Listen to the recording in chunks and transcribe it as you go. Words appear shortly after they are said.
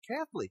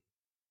Catholic,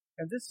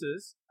 and this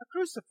is a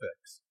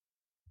crucifix.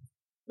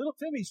 Little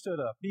Timmy stood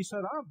up. He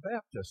said, I'm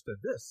Baptist, and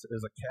this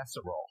is a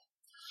casserole.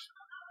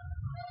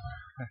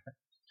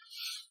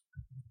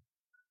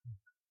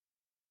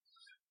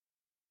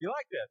 You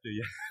like that, do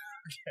you?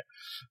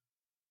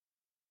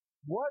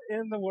 What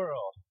in the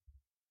world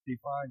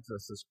defines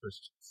us as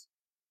Christians?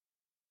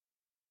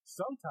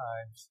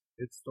 Sometimes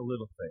it's the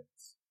little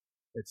things.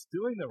 It's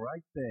doing the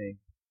right thing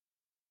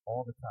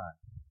all the time.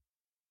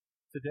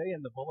 Today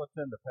in the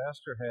bulletin, the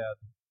pastor had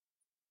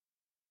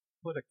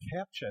put a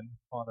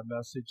caption on a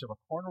message of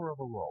a corner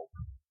of a rope,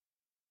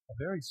 a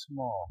very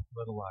small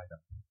little item.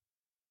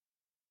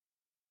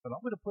 But I'm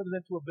going to put it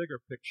into a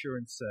bigger picture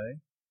and say,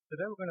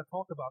 today we're going to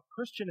talk about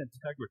Christian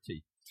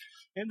integrity.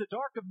 In the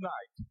dark of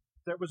night,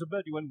 there was a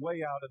Bedouin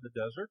way out in the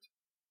desert.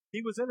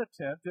 He was in a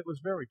tent. It was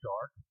very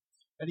dark.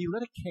 And he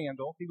lit a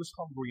candle. He was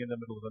hungry in the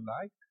middle of the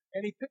night.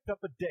 And he picked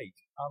up a date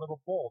out of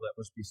a bowl that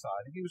was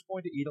beside him. He was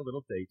going to eat a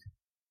little date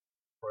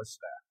for a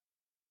snack.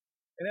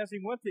 And as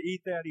he went to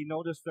eat that, he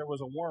noticed there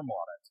was a worm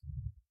on it.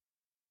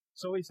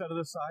 So he set it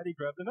aside. He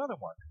grabbed another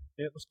one.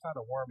 It was kind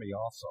of wormy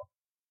also.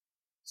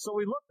 So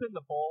he looked in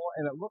the bowl,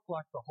 and it looked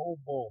like the whole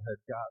bowl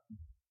had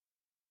gotten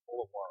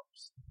full of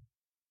worms.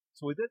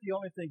 So he did the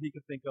only thing he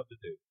could think of to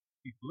do.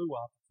 He blew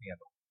out the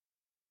candle.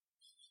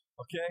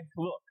 Okay,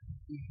 look.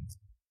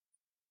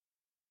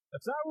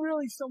 It's not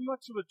really so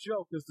much of a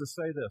joke as to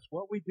say this.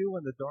 What we do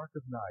in the dark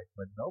of night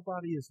when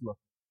nobody is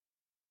looking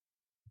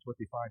is what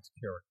defines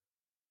character.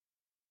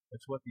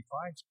 It's what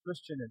defines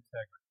Christian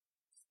integrity.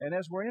 And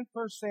as we're in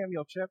 1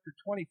 Samuel chapter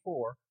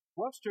 24,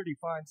 Webster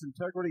defines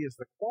integrity as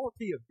the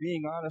quality of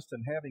being honest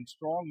and having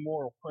strong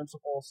moral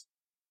principles.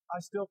 I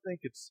still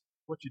think it's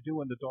what you do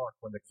in the dark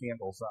when the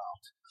candle's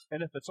out. And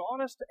if it's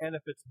honest and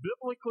if it's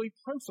biblically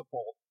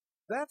principled,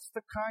 that's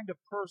the kind of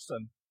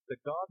person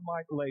that God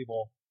might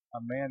label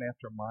a man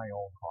after my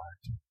own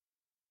heart.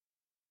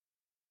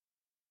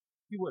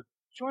 If you would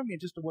join me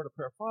in just a word of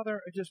prayer.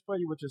 Father, I just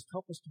pray you would just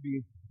help us to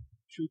be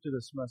true to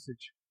this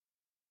message.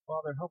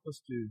 Father, help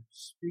us to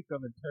speak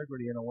of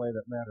integrity in a way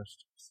that matters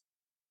to us.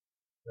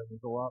 That we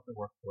go out in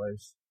the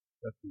workplace,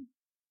 that the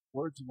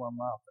words of our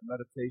mouth, the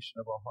meditation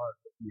of our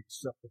heart would be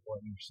acceptable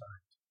in your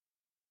sight.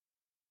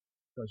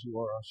 Because you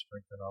are our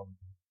strength and our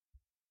redeemer.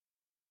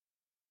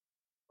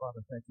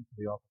 Father, thank you for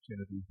the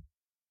opportunity to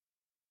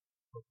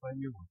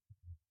proclaim your word.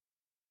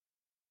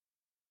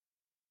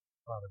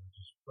 Father, we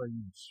just pray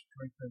you would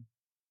strengthen,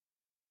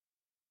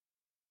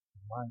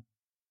 remind,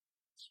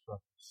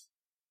 instruct us.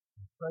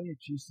 We pray in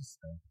Jesus'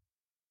 name.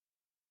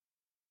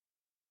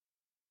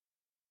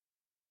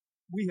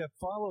 We have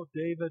followed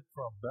David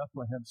from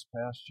Bethlehem's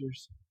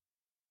pastures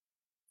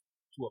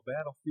to a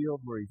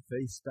battlefield where he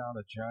faced down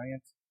a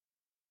giant.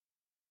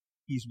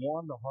 He's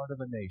won the heart of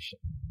a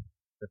nation.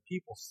 The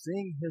people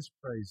sing his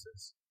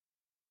praises.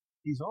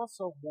 He's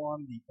also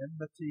won the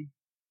enmity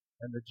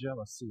and the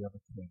jealousy of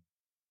a king.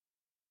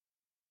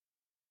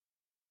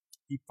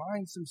 He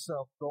finds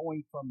himself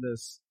going from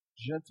this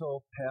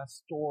gentle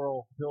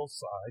pastoral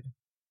hillside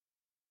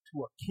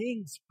to a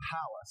king's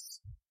palace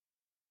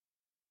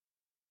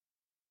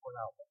for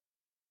an outlet.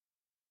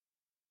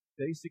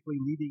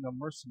 Basically leading a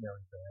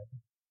mercenary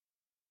band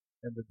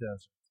in the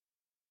desert.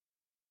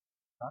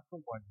 Not for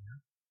 1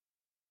 year,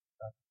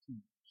 not for 2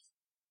 years.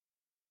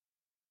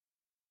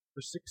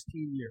 For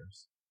 16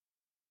 years,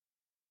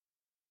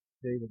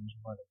 David was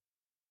running.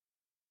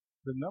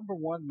 The number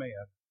one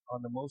man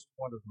on the most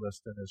wanted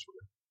list in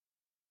Israel.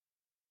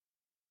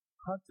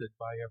 Hunted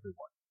by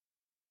everyone.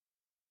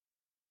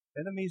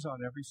 Enemies on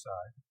every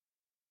side.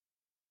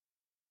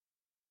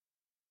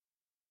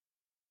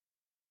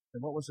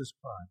 And what was his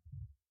crime?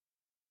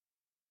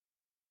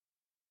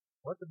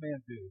 What did the man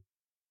do?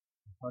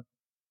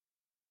 Hunting.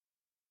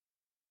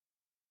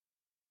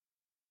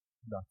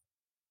 Nothing.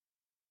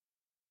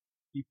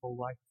 People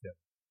liked him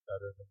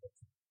better than the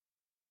king.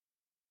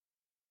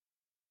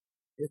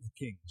 If the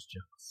king was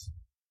jealous.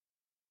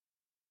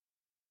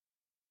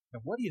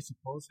 And what do you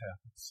suppose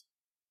happens?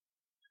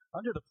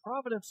 Under the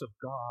providence of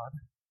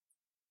God,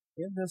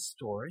 in this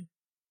story,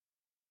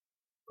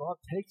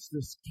 God takes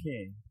this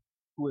king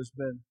who has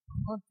been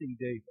hunting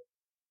David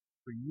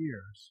for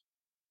years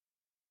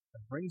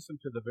and brings him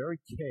to the very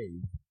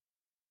cave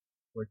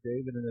where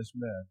David and his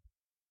men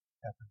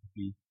happen to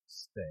be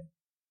staying.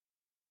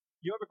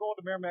 You ever go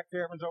to Merrimack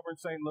Caverns over in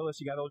St. Louis?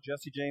 You got old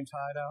Jesse James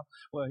hideout.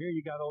 Well, here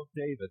you got old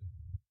David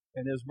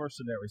and his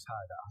mercenaries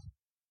hideout.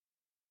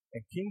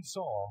 And King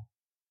Saul,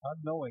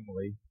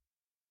 unknowingly,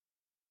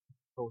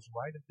 goes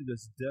right into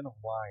this den of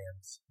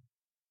lions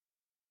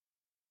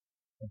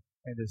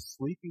and is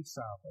sleeping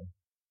soundly,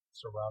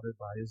 surrounded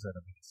by his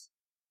enemies.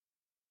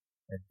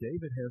 And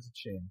David has a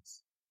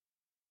chance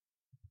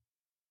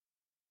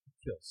to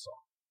kill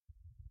Saul.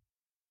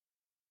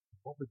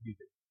 What would you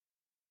do?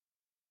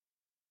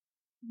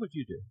 What would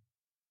you do?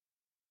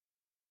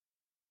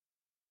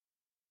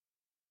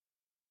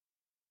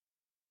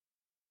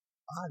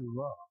 I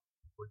love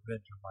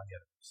revenge on my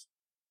enemies.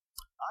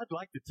 I'd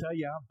like to tell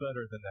you I'm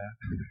better than that.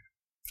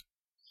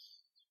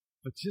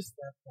 But just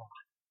that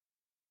thought.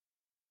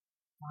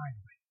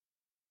 Finally,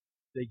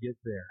 they get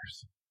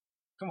theirs.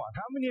 Come on,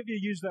 how many of you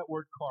use that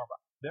word karma?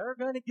 They're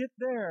going to get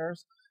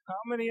theirs.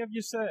 How many of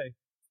you say,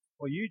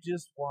 well, you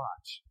just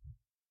watch?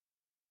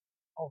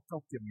 Oh,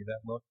 don't give me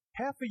that look.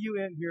 Half of you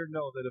in here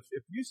know that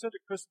if you sent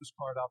a Christmas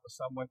card out to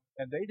someone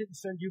and they didn't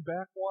send you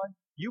back one,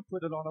 you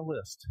put it on a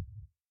list.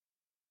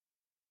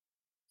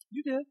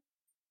 You did.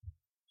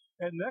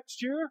 And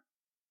next year,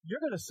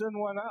 you're going to send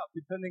one out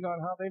depending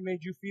on how they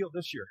made you feel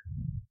this year.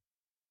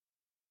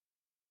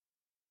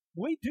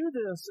 We do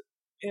this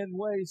in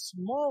ways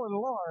small and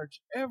large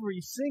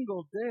every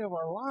single day of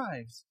our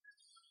lives.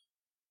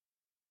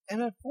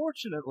 And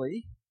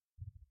unfortunately,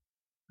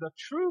 the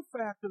true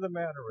fact of the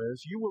matter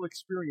is you will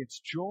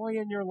experience joy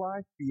in your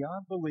life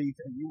beyond belief,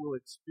 and you will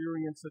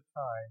experience at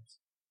times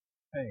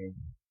pain.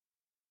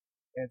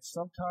 And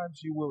sometimes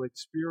you will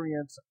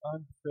experience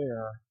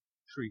unfair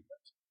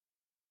treatment.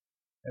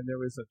 And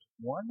there isn't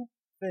one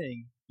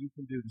thing you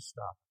can do to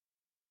stop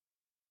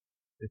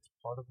it. It's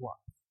part of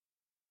life.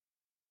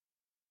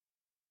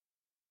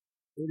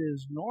 It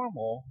is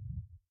normal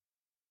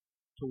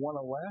to want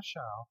to lash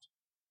out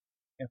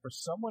and for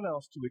someone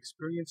else to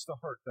experience the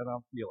hurt that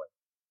I'm feeling.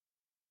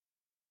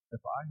 If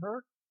I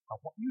hurt, I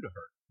want you to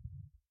hurt.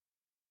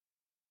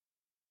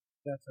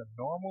 That's a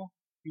normal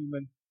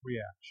human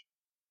reaction.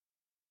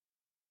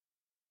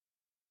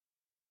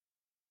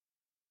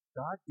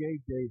 God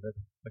gave David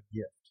a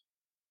gift.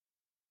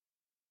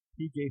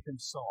 He gave him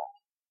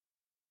Saul,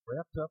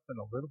 wrapped up in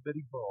a little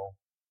bitty bow,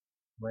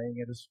 laying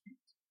at his feet.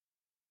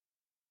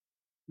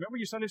 Remember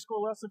your Sunday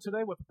school lesson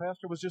today, what the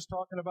pastor was just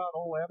talking about,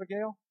 old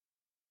Abigail?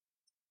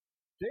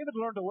 David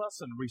learned a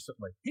lesson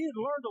recently. He had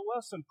learned a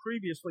lesson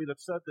previously that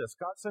said this: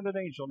 God sent an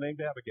angel named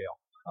Abigail,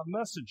 a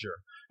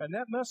messenger, and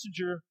that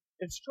messenger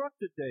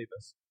instructed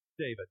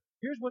David,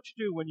 here's what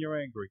you do when you're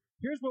angry.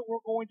 Here's what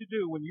we're going to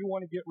do when you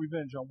want to get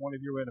revenge on one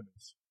of your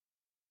enemies.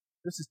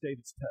 This is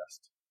David's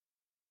test.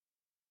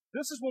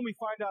 This is when we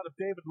find out if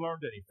David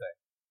learned anything.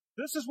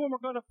 This is when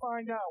we're going to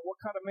find out what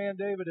kind of man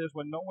David is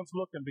when no one's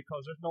looking,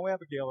 because there's no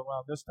Abigail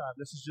around this time.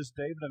 This is just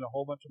David and a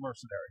whole bunch of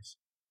mercenaries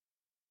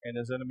and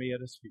his enemy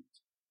at his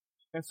feet.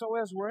 And so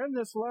as we're in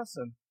this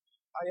lesson,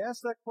 I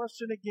ask that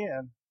question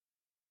again.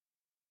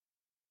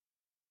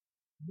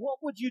 What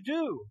would you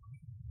do?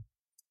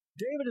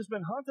 David has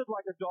been hunted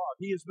like a dog.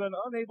 He has been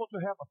unable to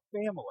have a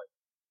family.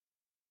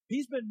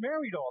 He's been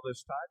married all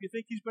this time. You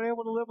think he's been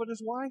able to live with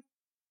his wife?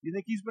 You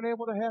think he's been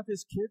able to have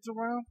his kids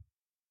around?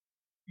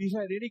 He's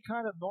had any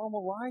kind of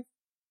normal life?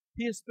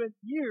 He has spent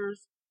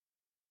years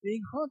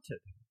being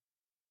hunted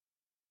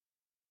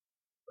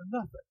for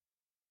nothing.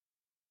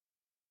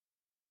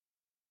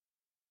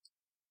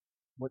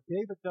 What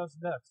David does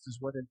next is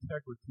what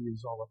integrity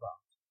is all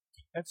about.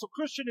 And so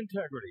Christian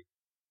integrity.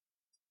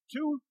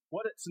 2,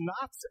 what it's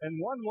not,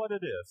 and 1, what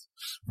it is.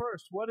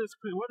 First, what is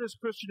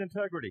Christian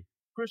integrity?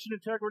 Christian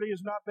integrity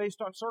is not based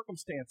on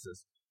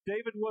circumstances.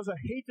 David was a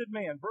hated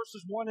man,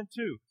 verses 1 and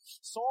 2.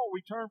 Saul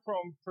returned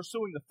from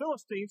pursuing the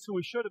Philistines, who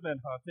he should have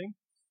been hunting,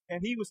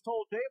 and he was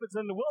told David's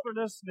in the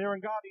wilderness near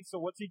Engadi.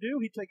 So what's he do?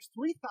 He takes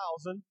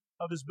 3,000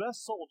 of his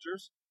best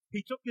soldiers.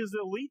 He took his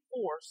elite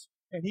force,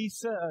 and he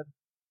said,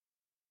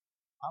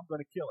 I'm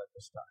going to kill him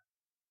this time.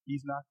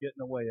 He's not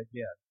getting away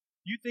again.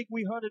 You think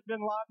we hunted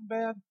bin Laden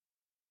bad?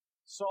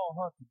 Saul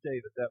hunted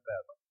David that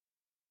badly.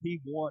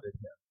 He wanted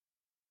him.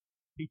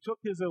 He took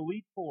his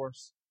elite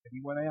force and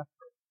he went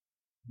after him.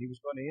 He was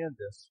going to end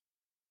this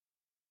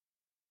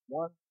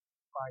one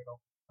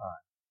final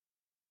time.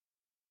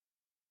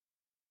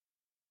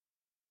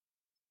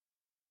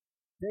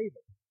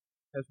 David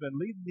has been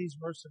leading these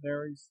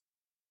mercenaries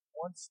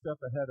one step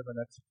ahead of an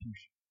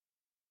execution.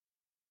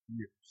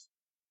 Years.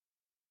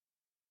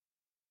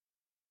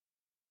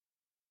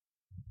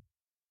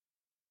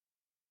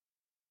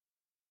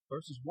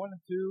 Verses 1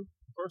 and 2,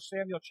 1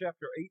 Samuel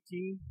chapter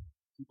 18.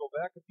 If you go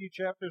back a few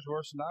chapters,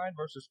 verse 9,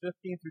 verses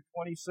 15 through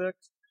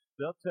 26,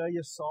 they'll tell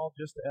you Saul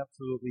just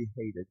absolutely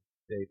hated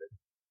David.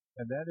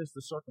 And that is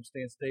the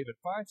circumstance David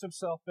finds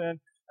himself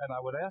in. And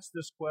I would ask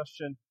this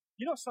question,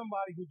 you know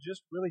somebody who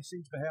just really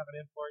seems to have it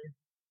in for you?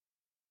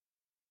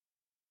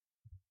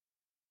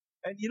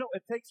 And you know,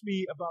 it takes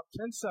me about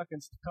 10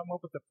 seconds to come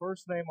up with the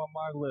first name on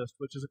my list,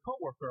 which is a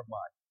coworker of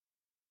mine.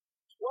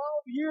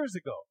 12 years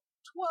ago,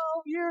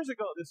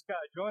 this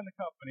guy joined the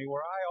company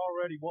where I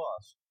already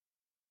was.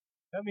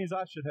 That means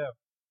I should have,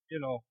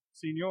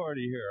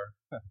 seniority here.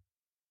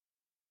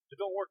 It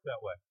don't work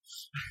that way.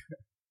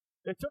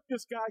 It took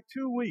this guy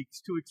 2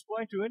 weeks to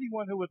explain to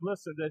anyone who would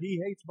listen that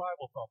he hates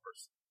Bible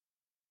thumpers.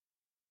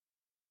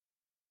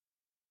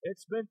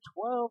 It's been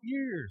 12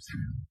 years.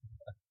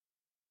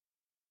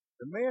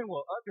 The man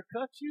will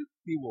undercut you.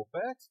 He will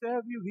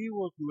backstab you. He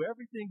will do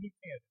everything he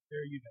can to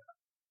tear you down.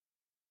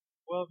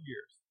 12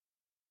 years.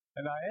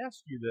 And I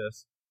ask you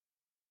this,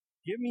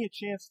 give me a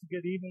chance to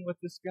get even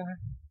with this guy?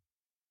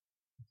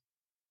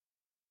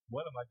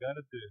 What am I going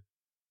to do?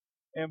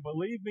 And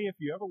believe me, if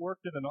you ever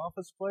worked in an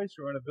office place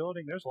or in a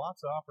building, there's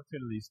lots of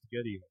opportunities to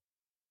get even.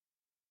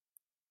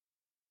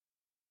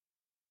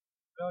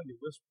 You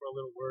whisper a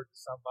little word to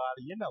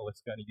somebody, you know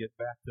it's going to get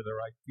back to the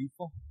right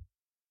people.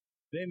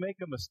 They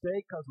make a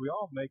mistake because we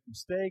all make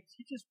mistakes.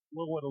 You just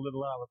blow it a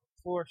little out of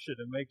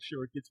proportion and make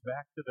sure it gets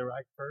back to the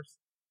right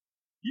person.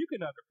 You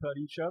can undercut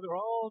each other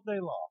all day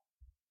long.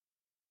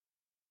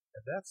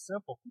 And that's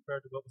simple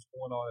compared to what was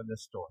going on in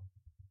this story.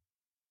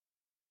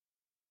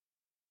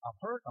 I'm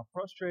hurt, I'm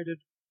frustrated,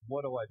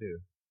 what do I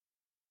do?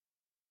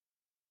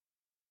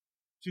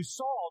 To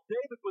Saul,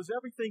 David was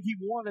everything he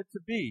wanted to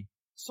be.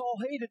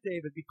 Saul hated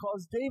David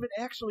because David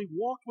actually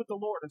walked with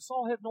the Lord, and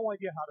Saul had no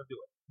idea how to do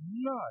it.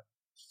 None.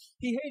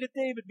 He hated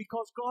David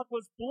because God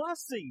was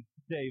blessing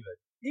David,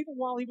 even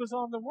while he was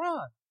on the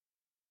run.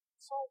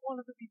 Saul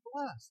wanted to be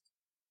blessed.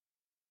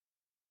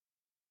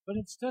 But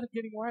instead of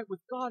getting right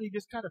with God, he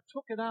just kind of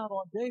took it out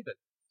on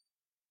David.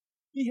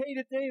 He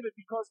hated David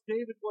because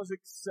David was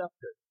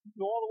accepted. You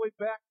go all the way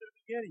back to the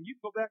beginning. You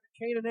can go back to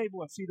Cain and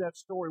Abel and see that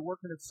story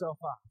working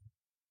itself out.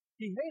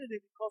 He hated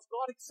him because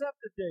God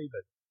accepted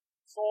David.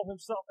 Saul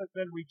himself had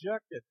been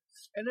rejected.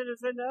 And it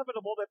is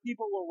inevitable that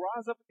people will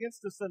rise up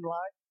against us in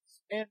life.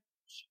 And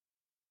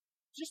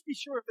just be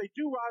sure if they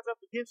do rise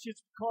up against you,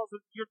 it's because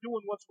you're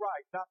doing what's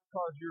right, not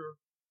because you're,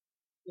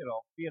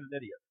 being an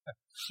idiot.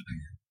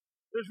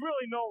 There's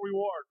really no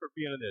reward for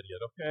being an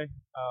idiot, okay?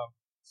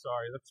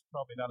 Sorry, that's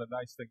probably not a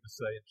nice thing to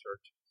say in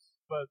church.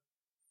 But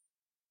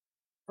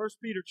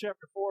 1 Peter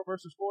chapter 4,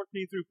 verses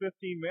 14 through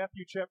 15,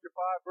 Matthew chapter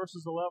 5,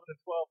 verses 11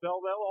 and 12,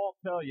 they'll all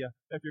tell you,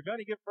 if you're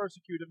going to get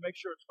persecuted, make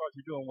sure it's because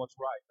you're doing what's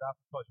right, not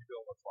because you're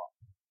doing what's wrong.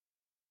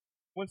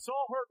 When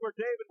Saul heard where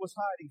David was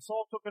hiding,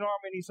 Saul took an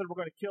army and he said, we're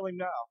going to kill him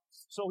now.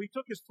 So he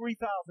took his 3,000,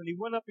 he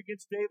went up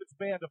against David's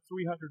band of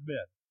 300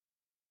 men.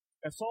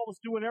 And Saul was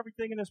doing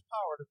everything in his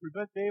power to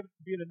prevent David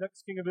from being the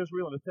next king of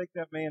Israel and to take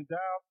that man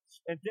down.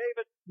 And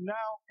David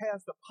now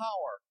has the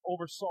power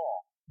over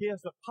Saul. He has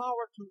the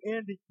power to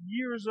end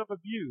years of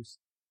abuse.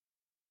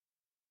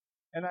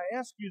 And I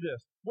ask you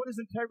this, what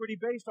is integrity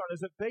based on?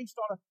 Is it based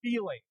on a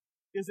feeling?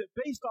 Is it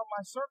based on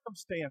my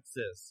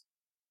circumstances?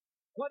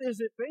 What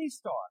is it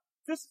based on?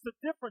 This is the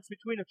difference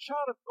between a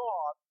child of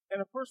God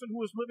and a person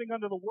who is living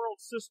under the world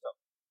system.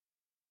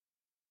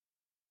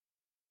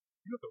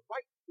 You have the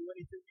right to do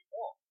anything you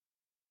want.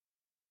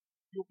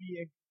 You'll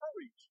be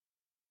encouraged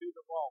to do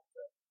the wrong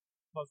thing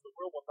because the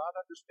world will not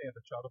understand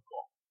a child of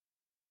God.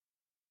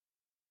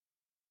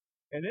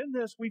 And in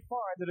this, we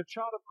find that a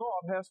child of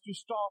God has to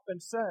stop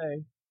and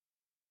say,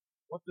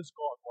 what does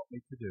God want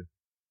me to do?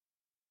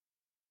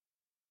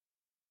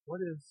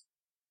 What is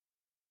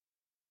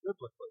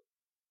biblically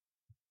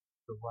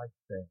the right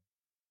thing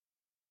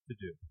to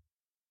do?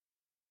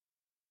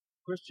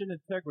 Christian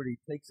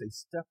integrity takes a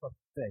step of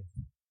faith.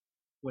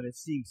 When it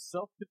seems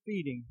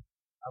self-defeating,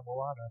 I will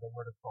honor the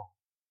Word of God.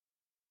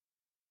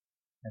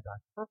 And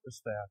I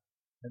purpose that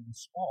in the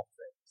small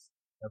things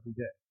every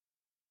day.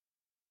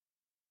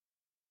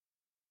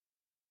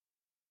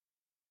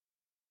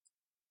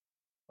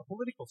 A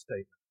political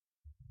statement.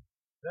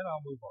 Then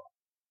I'll move on.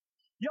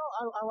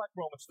 I like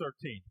Romans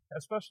 13,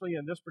 especially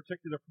in this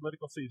particular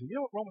political season.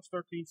 You know what Romans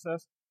 13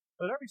 says?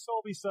 Let every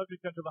soul be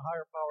subject unto the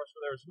higher powers,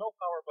 for there is no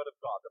power but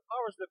of God. The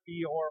powers that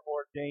be are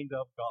ordained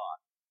of God.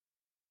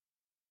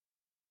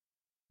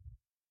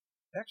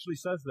 It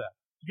actually says that.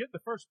 You get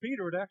to 1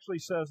 Peter, it actually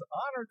says,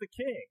 honor the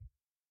king.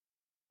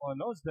 Well, in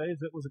those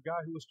days, it was a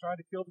guy who was trying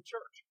to kill the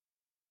church.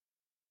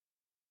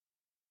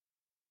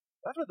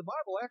 That's what the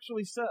Bible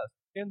actually says.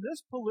 In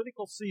this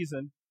political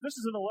season, this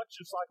is an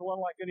election cycle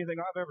unlike anything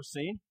I've ever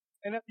seen.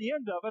 And at the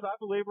end of it, I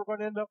believe we're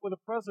going to end up with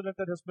a president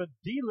that has been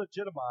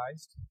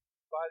delegitimized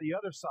by the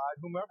other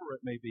side, whomever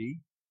it may be,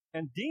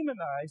 and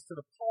demonized to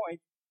the point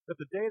that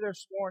the day they're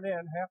sworn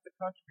in, half the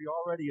country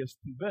already is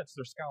convinced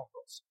they're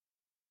scoundrels.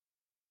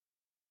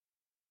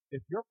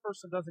 If your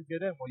person doesn't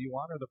get in, will you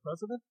honor the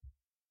president?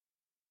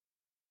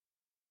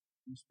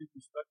 Do you speak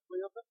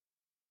respectfully of it?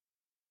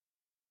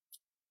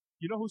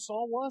 You know who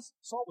Saul was?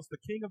 Saul was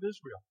the king of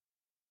Israel.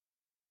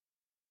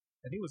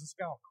 And he was a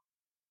scoundrel.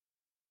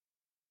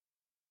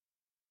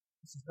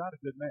 This is not a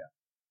good man.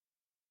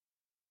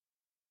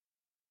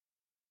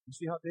 You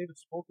see how David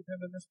spoke of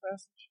him in this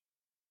passage?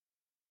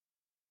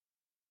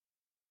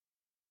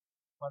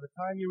 By the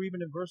time you're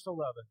even in verse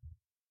 11,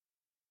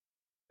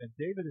 and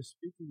David is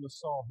speaking with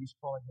Saul, he's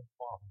calling him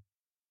father.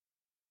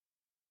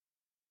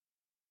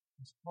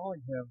 He's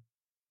calling him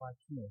my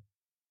king.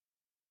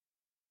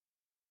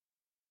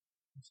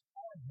 He's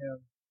calling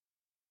him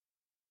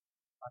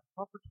by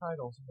proper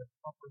titles and with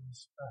proper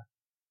respect.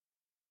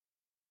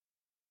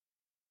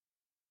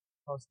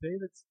 Because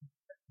David's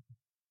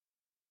integrity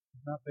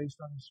is not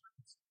based on his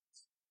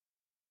circumstances.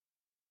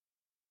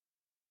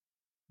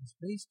 It's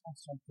based on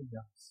something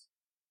else.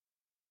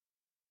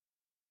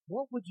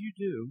 What would you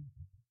do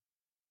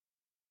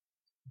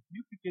if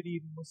you could get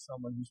even with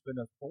someone who's been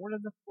a thorn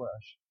in the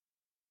flesh?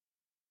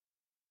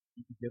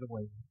 You could get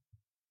away with it.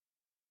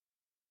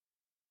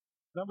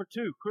 Number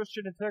 2,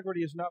 Christian integrity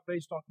is not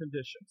based on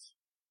conditions,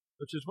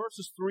 which is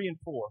verses 3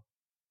 and 4.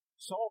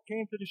 Saul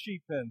came to the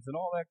sheep pens and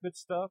all that good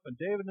stuff, and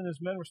David and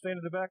his men were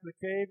standing in the back of the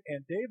cave,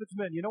 and David's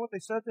men, you know what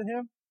they said to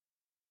him?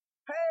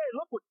 Hey,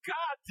 look what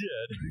God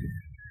did!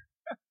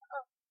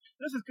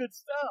 This is good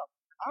stuff.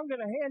 I'm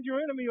going to hand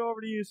your enemy over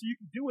to you so you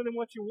can do with him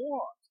what you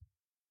want.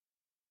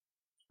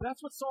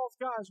 That's what Saul's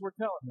guys were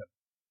telling him.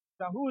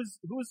 Now, who is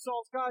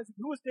Saul's guys?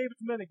 Who is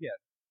David's men again?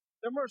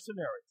 They're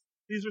mercenaries.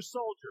 These are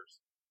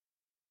soldiers.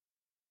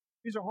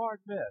 These are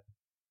hard men.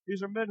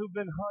 These are men who've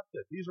been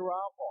hunted. These are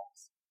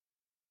outlaws.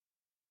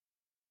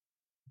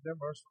 They're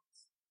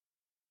merciless.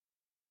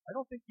 I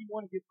don't think you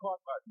want to get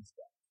caught by these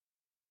guys.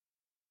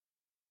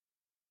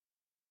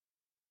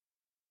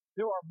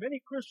 There are many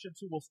Christians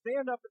who will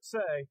stand up and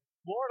say,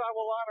 Lord, I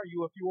will honor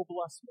you if you will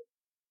bless me.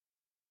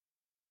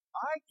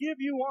 I give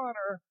you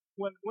honor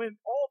when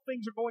all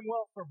things are going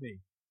well for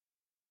me.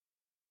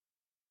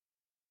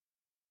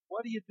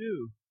 What do you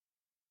do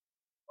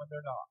when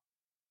they're not?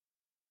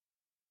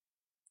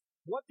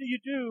 What do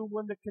you do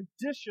when the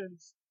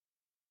conditions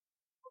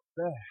are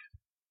bad,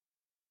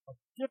 are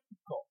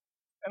difficult?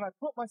 And I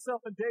put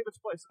myself in David's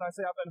place and I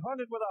say, I've been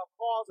hunted without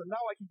cause and now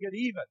I can get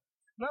even.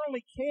 Not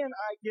only can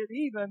I get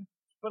even,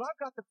 but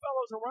I've got the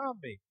fellows around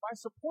me, my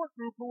support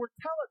group who are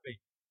telling me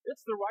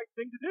it's the right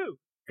thing to do.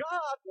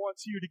 God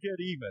wants you to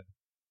get even.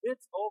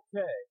 It's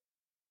okay.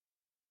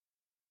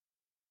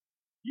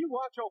 You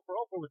watch Oprah.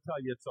 Oprah would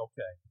tell you it's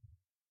okay.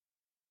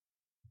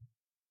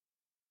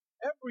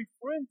 Every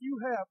friend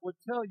you have would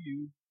tell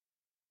you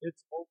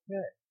it's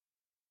okay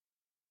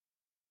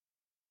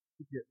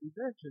to get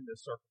revenge in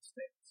this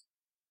circumstance.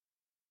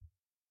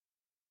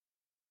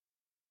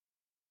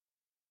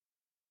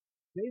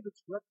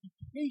 David's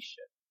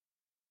reputation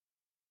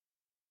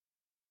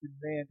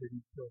demanded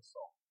he kill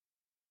Saul.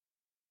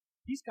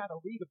 He's got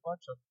to lead a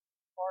bunch of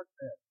hard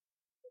men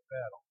in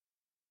battle.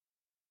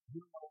 He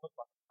didn't want to look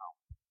like a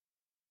coward.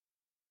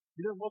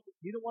 He didn't want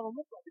to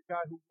look like a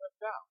guy who went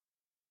down.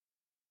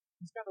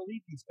 He's got to lead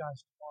these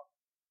guys tomorrow.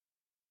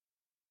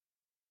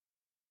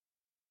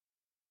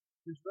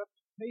 His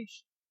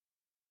reputation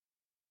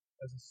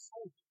as a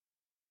soldier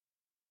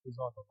is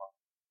on the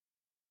line.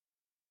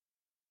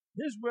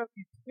 His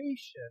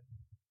reputation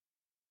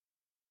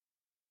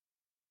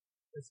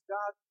as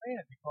God's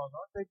man, because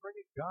aren't they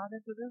bringing God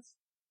into this?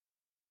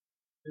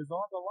 Is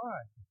on the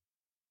line.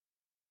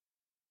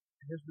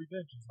 And his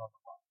revenge is on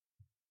the line.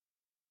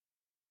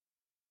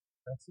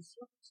 That's his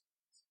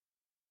circumstance.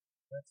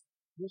 That's the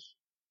condition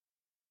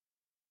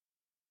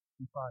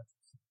he finds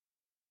himself.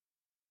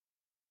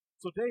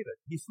 So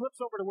David, he slips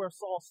over to where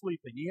Saul's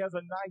sleeping. He has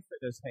a knife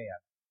in his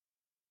hand.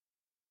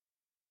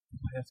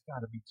 That's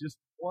got to be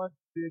just one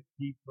big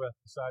deep breath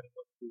deciding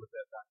what to do with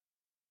that knife.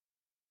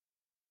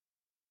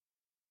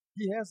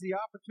 He has the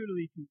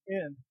opportunity to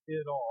end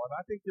it all. And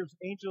I think there's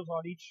angels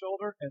on each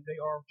shoulder, and they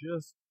are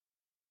just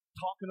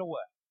talking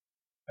away.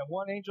 And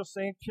one angel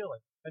saying, kill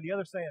him. And the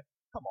other saying,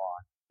 come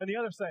on. And the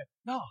other saying,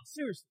 no,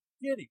 seriously,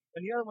 get him.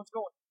 And the other one's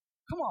going,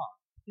 come on,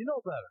 you know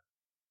better.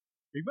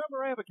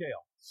 Remember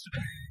Abigail.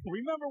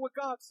 Remember what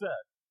God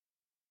said.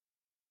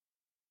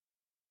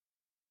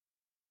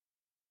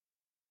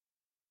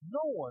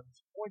 No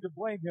one's going to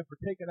blame him for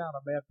taking out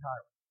a mad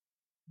tyrant.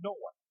 No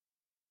one.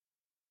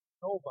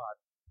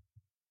 Nobody.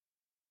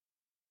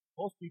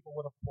 Most people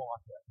would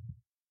applaud him.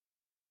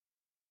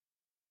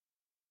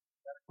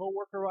 Got a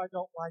coworker I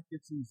don't like,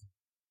 it's easy.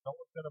 No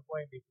one's going to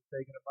blame me for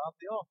taking him out.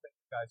 They all think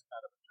the guy's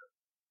kind of a jerk.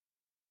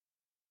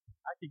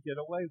 I could get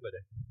away with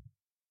it.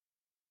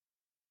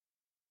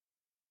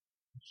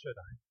 Should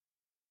I?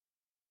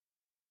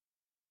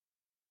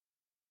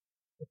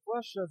 The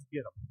flesh does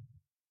get them.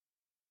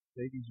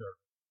 They deserve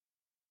it.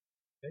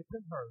 They've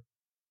been hurt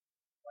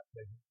like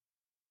they hurt.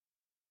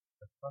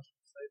 The flesh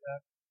will say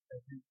that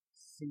every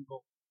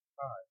single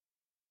time.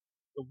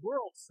 The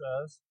world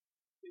says,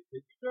 if you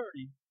get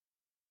dirty,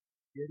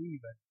 get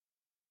even.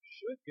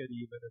 Should get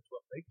even. It's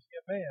what makes you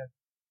a man.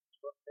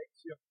 It's what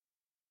makes you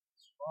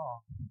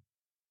strong.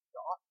 You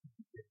ought to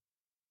be it.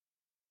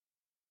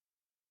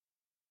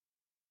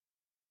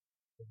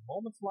 When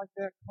moments like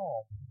that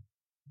come,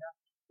 you have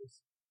to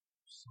listen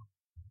to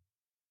something.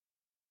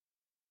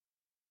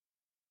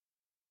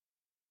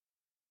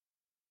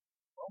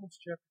 Romans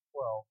chapter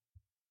 12,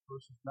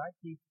 verses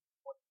 19 to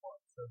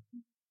 21 says,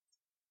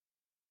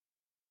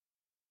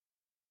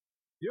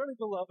 Dearly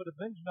beloved,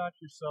 avenge not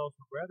yourselves,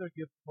 but rather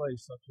give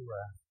place unto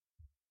wrath.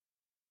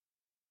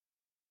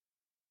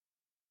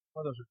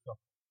 Well, those are tough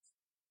words.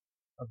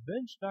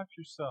 Avenge not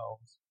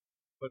yourselves,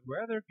 but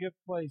rather give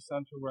place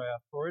unto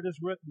wrath. For it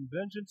is written,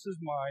 Vengeance is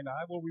mine,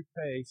 I will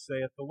repay,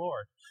 saith the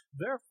Lord.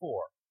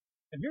 Therefore,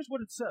 and here's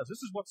what it says.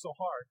 This is what's so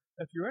hard.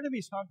 If your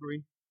enemy's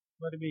hungry,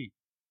 let him eat.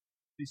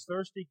 If he's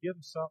thirsty,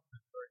 give him something to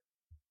drink.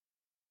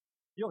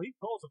 He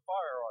pulls a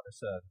fire on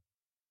his head.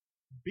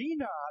 Be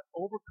not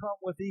overcome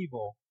with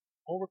evil,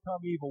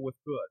 overcome evil with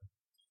good.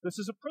 This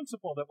is a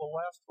principle that will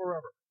last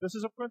forever. This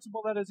is a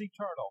principle that is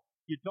eternal.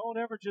 You don't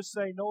ever just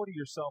say no to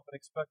yourself and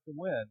expect to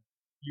win.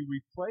 You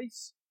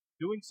replace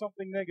doing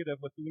something negative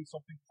with doing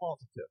something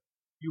positive.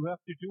 You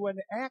have to do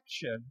an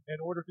action in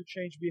order to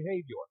change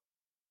behavior.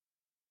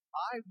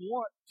 I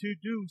want to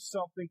do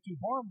something to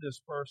harm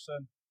this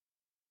person.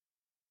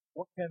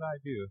 What can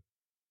I do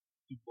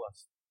to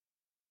bless them?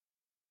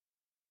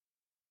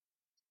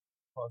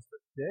 Because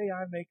the day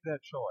I make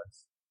that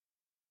choice,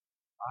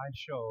 I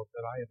show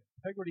that I have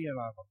integrity and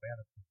I'm a man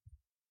of faith,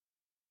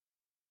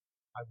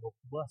 I will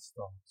bless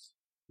those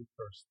who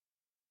curse me.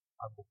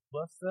 I will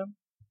bless them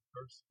who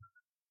curse me.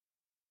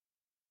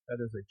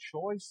 That is a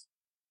choice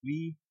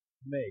we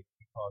make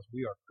because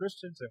we are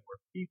Christians and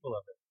we're people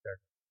of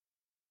integrity.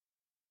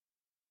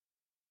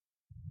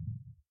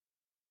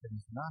 It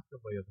is not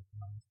the way of the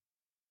gospel.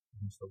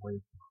 It is the way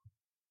of God.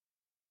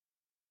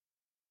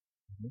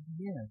 And in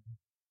the end,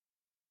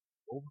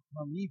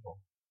 overcome evil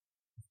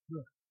with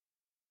good.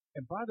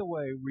 And by the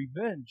way,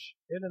 revenge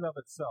in and of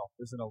itself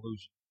is an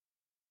illusion.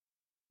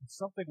 It's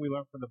something we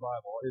learn from the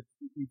Bible.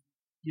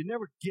 You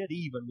never get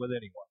even with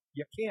anyone.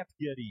 You can't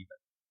get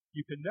even.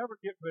 You can never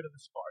get rid of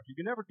the scars. You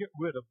can never get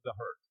rid of the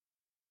hurt.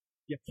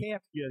 You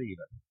can't get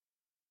even.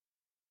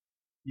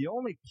 The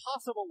only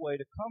possible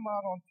way to come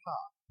out on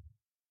top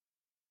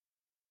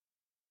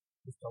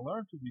is to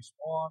learn to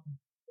respond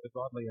with a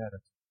godly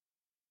attitude.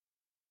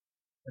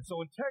 And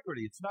so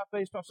integrity, it's not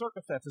based on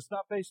circumstance. It's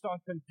not based on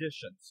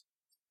conditions.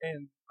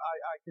 And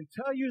I can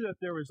tell you that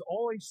there is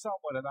always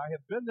someone, and I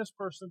have been this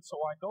person, so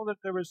I know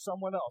that there is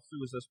someone else who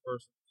is this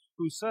person,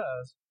 who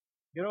says,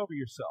 get over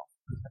yourself.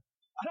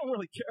 I don't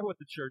really care what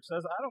the church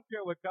says. I don't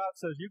care what God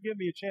says. You give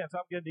me a chance,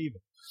 I'm getting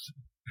even.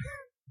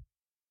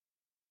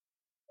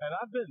 And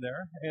I've been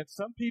there, and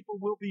some people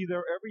will be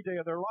there every day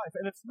of their life.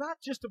 And it's not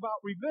just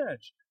about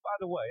revenge, by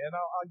the way. And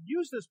I'll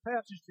use this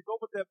passage to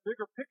go with that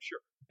bigger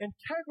picture.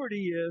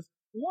 Integrity is,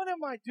 what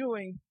am I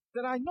doing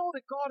that I know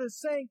that God is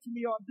saying to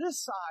me on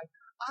this side,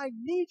 I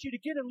need you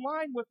to get in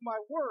line with my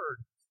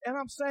word. And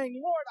I'm saying,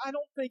 Lord, I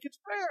don't think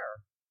it's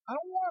fair. I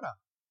don't want to.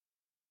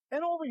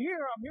 And over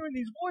here, I'm hearing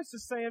these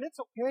voices saying,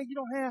 it's okay, you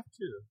don't have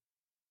to.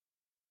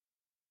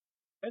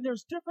 And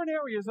there's different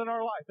areas in our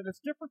life, and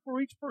it's different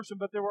for each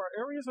person, but there are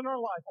areas in our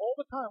life all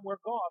the time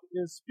where God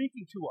is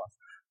speaking to us.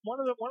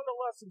 One of the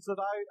lessons that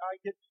I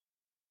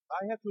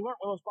had to learn,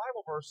 what those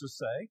Bible verses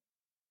say,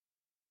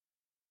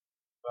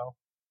 well,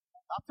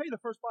 I'll tell you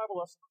the first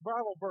Bible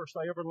verse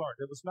I ever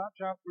learned. It was not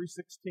John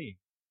 3:16.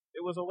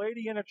 It was a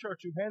lady in a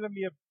church who handed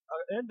me an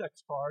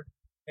index card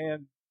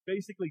and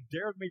basically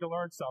dared me to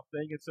learn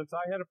something, and since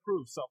I had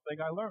approved something,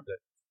 I learned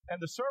it. And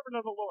the servant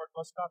of the Lord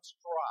must not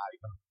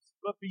strive,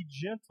 but be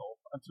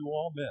gentle unto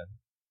all men,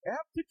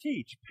 apt to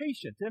teach,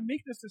 patient, and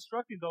meekness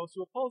instructing those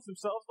who oppose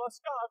themselves,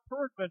 lest God,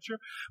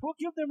 peradventure, will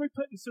give them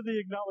repentance to the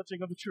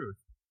acknowledging of the truth.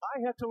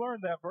 I had to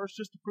learn that verse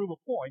just to prove a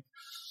point.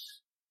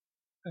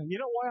 And you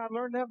know why I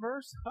learned that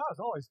verse? I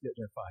was always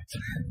getting in fights.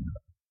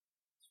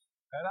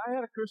 And I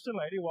had a Christian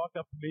lady walk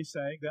up to me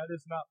saying, that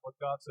is not what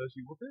God says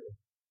you will do.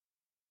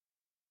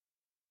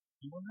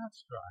 You will not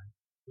strive.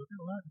 You're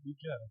going to learn to be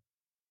gentle.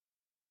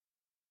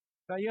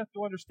 Now you have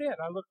to understand,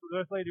 I looked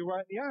that lady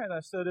right in the eye and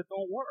I said, it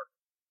don't work.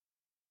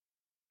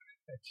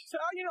 And she said,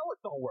 oh, you know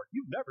it don't work.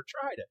 You've never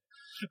tried it.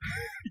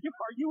 You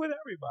argue with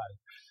everybody.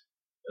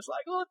 It's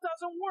like, oh, it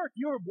doesn't work.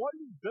 You've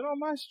been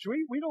on my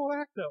street. We don't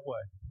act that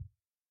way.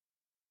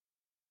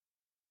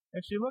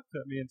 And she looked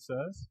at me and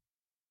says,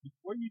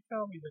 before you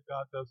tell me that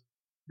God doesn't,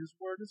 His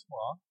word is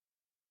wrong,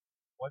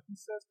 what He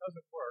says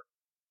doesn't work,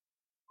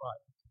 try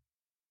it.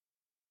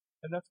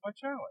 And that's my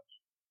challenge.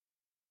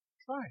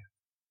 Try it.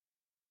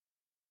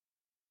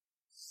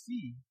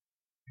 See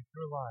if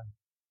your life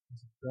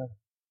is better.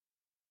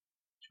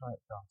 Try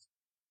it, gospel.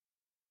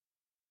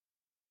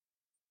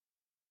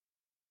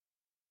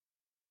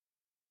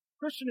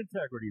 Christian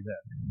integrity,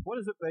 then.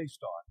 What is it based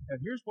on?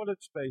 And here's what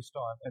it's based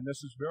on, and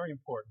this is very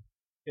important.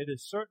 It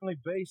is certainly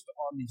based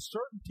on the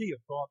certainty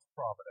of God's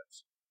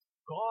providence.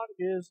 God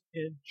is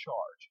in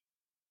charge.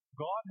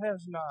 God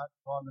has not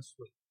gone to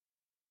sleep.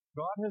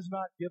 God has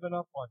not given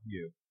up on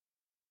you.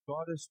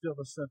 God is still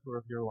the center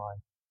of your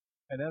life.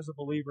 And as a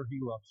believer,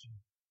 He loves you.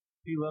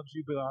 He loves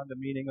you beyond the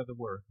meaning of the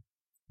word.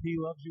 He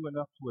loves you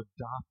enough to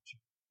adopt you.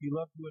 He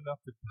loves you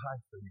enough to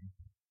die for you.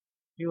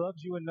 He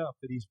loves you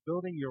enough that He's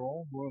building your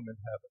own room in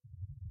heaven.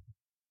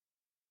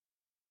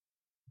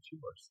 It's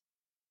yours.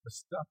 The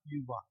stuff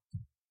you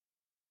like.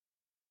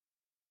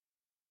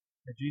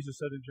 And Jesus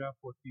said in John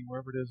 14,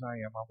 wherever it is I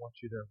am, I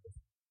want you there with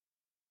me.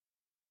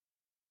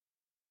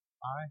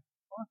 I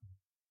love you.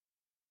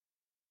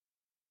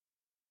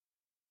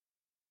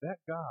 That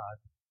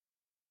God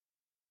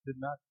did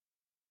not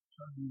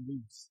turn you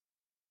loose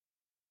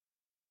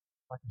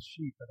like a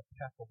sheep in a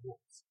pack of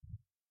wolves.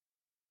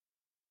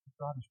 That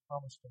God has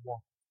promised to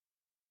walk with you.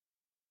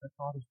 That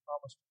God has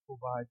promised to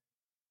provide for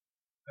you.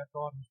 That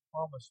God has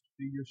promised to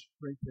be your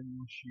strength and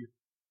your shield.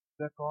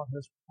 That God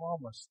has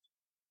promised to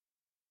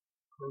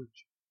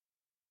encourage you.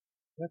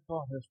 That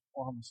God has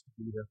promised to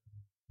be there for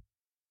you.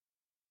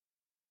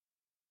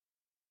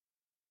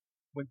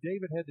 When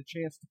David had the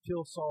chance to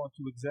kill Saul and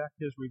to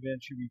exact his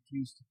revenge, he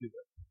refused to do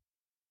it.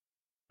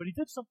 But he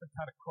did something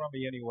kind of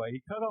crummy anyway.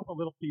 He cut off a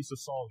little piece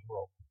of Saul's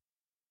robe.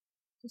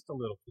 Just a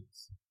little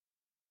piece.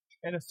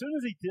 And as soon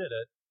as he did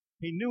it,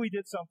 he knew he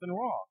did something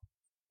wrong.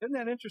 Isn't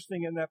that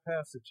interesting in that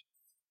passage?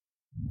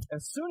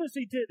 As soon as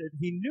he did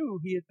it, he knew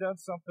he had done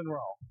something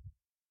wrong.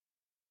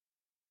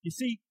 You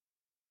see,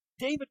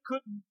 David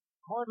couldn't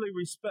hardly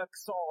respect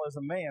Saul as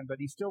a man,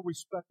 but he still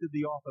respected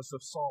the office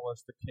of Saul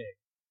as the king.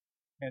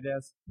 and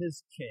as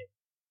his king.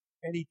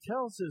 And he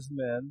tells his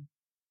men,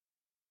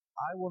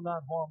 I will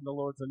not harm the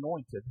Lord's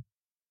anointed.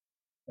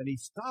 And he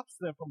stops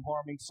them from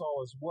harming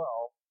Saul as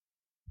well.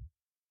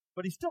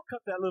 But he still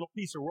cut that little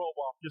piece of robe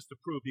off just to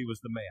prove he was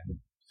the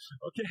man.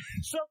 Okay?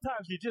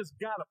 Sometimes you just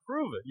gotta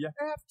prove it. You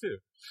have to.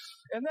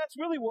 And that's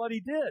really what he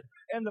did.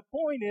 And the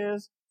point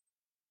is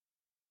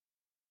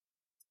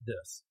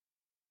this.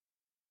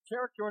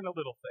 Character in the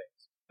little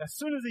things. As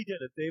soon as he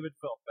did it, David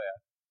felt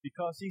bad.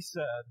 Because he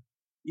said,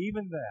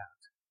 even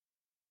that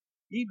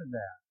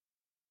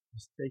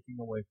is taking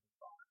away from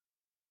God.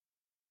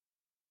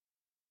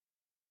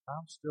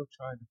 I'm still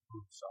trying to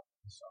prove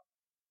something to someone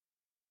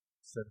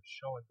instead of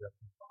showing them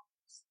who God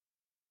is.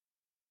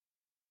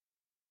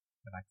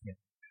 And I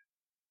can't do that.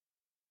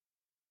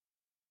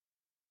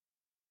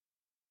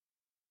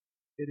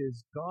 It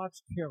is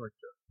God's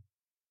character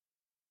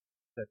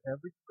that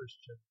every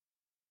Christian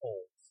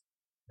holds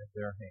in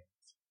their hands.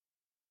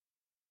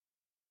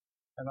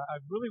 And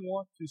I really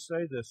want to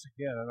say this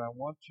again, and I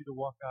want you to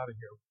walk out of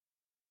here with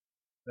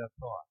that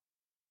thought.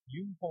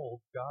 You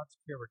hold God's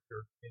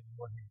character in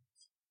your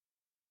hands.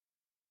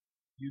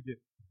 You do.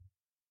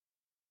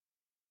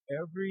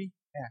 Every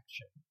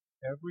action,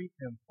 every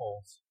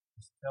impulse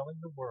is telling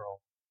the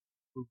world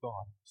who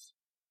God is.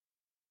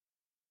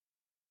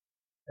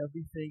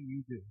 Everything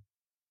you do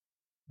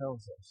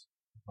tells us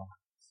who God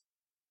is.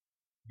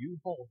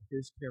 You hold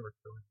His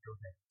character in your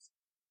hands.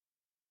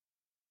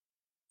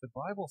 The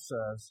Bible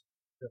says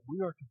that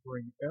we are to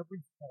bring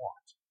every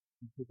thought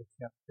into the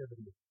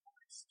captivity of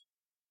Christ.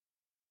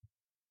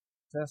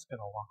 It's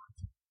asking a lot.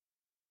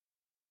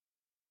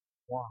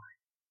 Why?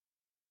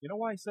 You know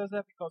why he says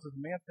that? Because as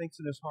a man thinks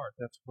in his heart,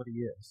 that's what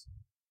he is.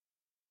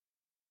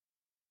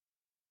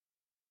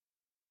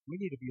 We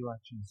need to be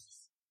like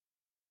Jesus.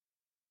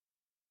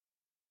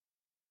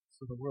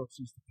 So the world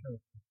sees the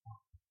character of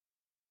God.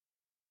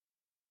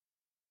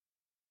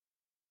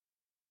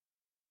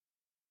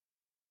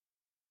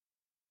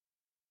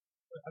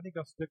 I think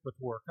I'll stick with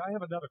work. I have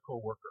another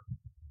coworker.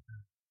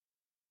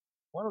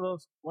 One of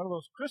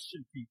those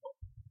Christian people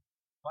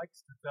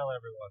likes to tell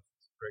everyone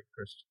she's a great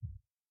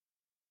Christian.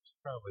 She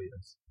probably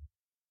is.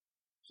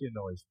 She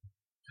annoys me.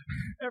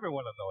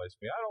 Everyone annoys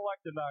me. I don't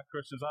like the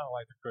non-Christians. I don't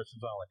like the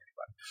Christians. I don't like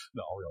anybody.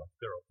 No, really,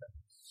 they're okay.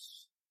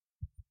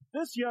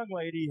 This young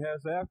lady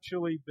has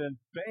actually been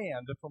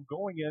banned from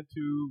going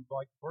into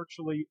like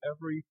virtually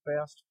every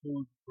fast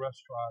food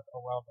restaurant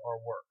around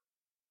our work.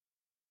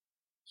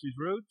 She's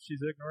rude. She's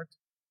ignorant.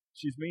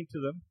 She's mean to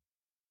them.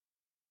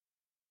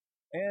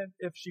 And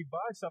if she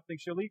buys something,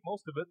 she'll eat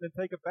most of it and then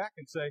take it back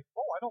and say,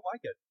 oh, I don't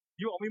like it.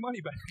 You owe me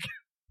money back.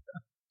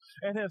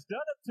 And has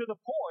done it to the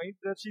point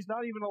that she's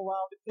not even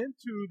allowed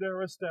into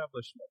their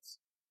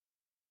establishments.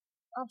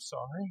 I'm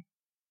sorry.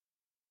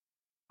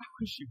 I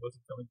wish she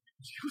wasn't telling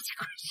people she was a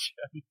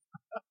Christian.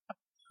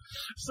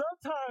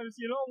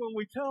 Sometimes, when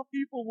we tell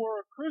people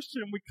we're a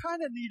Christian, we kind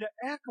of need to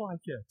act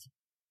like it.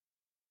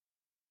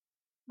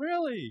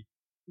 Really.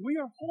 We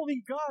are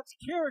holding God's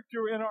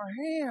character in our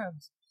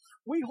hands.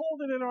 We hold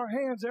it in our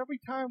hands every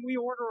time we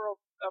order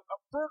a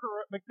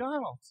burger at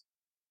McDonald's.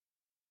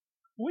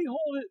 We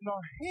hold it in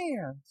our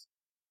hands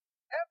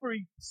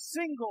every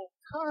single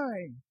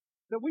time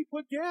that we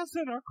put gas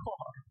in our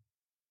car.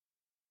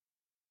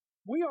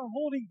 We are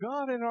holding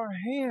God in our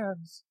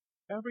hands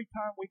every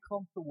time we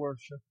come to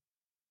worship.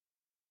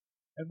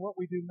 And what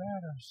we do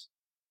matters.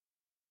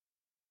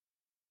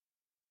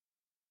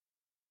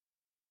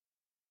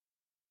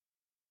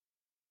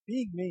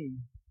 Being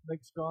mean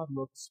makes God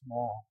look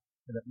small,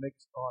 and it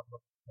makes God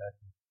look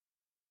petty.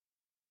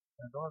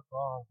 And our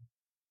God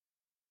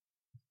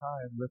is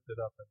high and lifted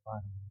up in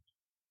mighty.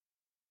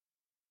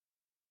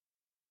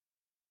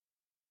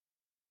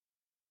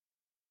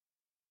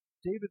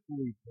 David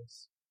believed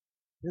this.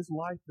 His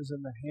life is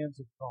in the hands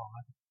of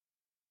God,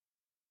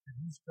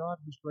 and his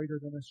God was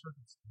greater than his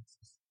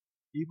circumstances,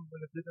 even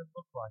when it didn't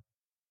look like it,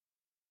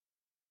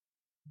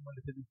 even when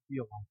it didn't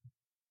feel like it.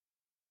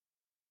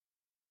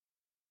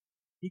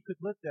 He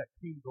could let that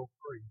king go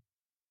free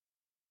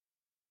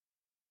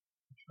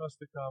and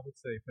trust that God would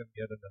save him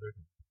yet another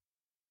day,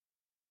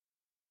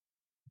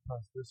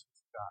 because this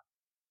was God.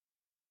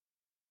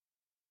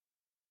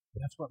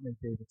 That's what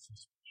made David so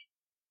special.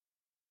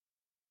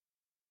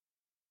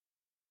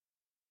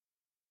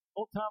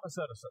 Old Thomas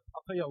Edison.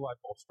 I'll tell you a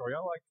light bulb story.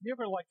 You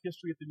ever like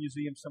history at the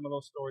museum, some of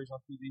those stories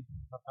on TV?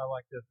 I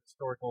like the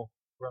historical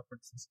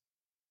references.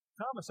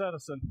 Thomas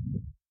Edison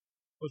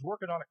was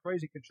working on a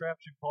crazy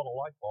contraption called a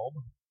light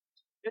bulb.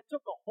 It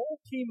took a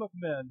whole team of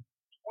men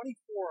 24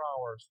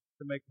 hours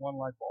to make one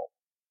light bulb.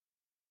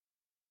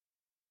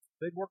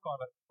 They'd work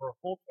on it for a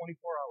full 24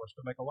 hours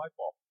to make a light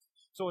bulb.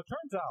 So it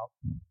turns out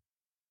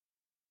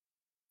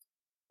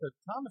that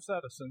Thomas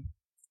Edison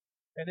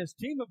and his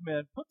team of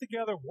men put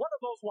together one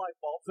of those light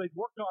bulbs. They'd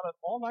worked on it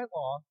all night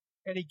long,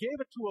 and he gave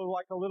it to a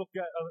little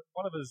guy,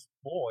 one of his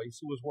boys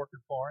who was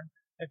working for him,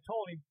 and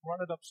told him,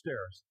 run it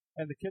upstairs.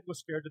 And the kid was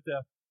scared to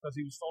death because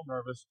he was so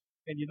nervous.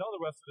 And you know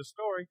the rest of the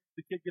story.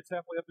 The kid gets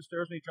halfway up the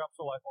stairs and he drops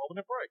the light bulb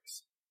and it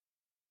breaks.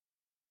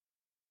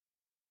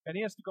 And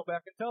he has to go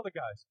back and tell the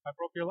guys, I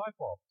broke your light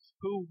bulb,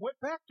 who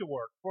went back to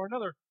work for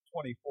another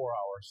 24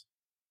 hours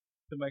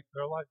to make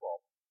their light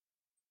bulb.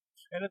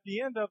 And at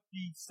the end of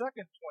the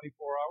second 24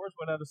 hours,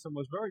 when Edison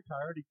was very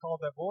tired, he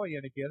called that boy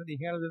in again and he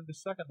handed him the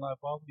second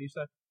light bulb and he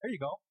said, here you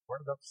go,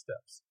 burn it up the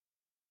steps.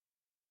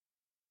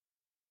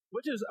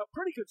 Which is a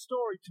pretty good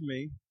story to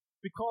me,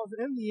 because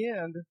in the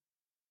end,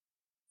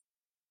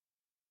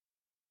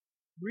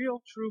 real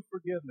true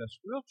forgiveness,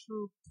 real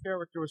true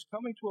character is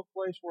coming to a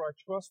place where I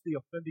trust the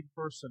offending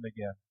person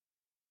again.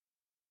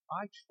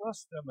 I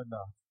trust them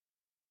enough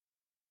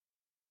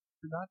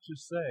to not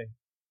just say,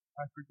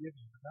 I forgive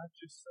you, but not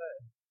just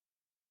say,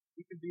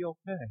 you can be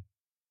okay.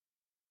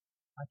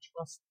 I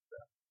trust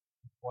them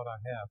with what I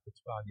have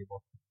that's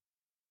valuable.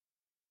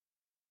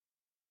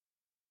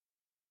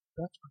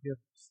 That's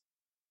forgiveness.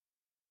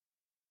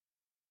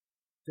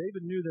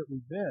 David knew that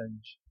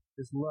revenge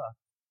is left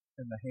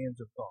in the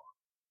hands of God.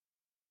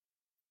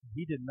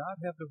 He did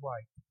not have the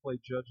right to play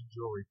judge and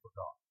jury for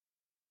God.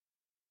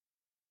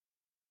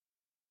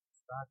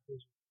 It's not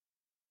his.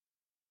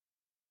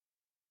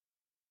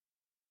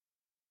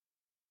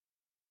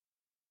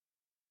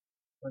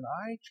 When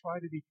I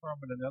try to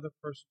determine another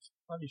person's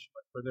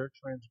punishment for their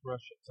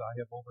transgressions, I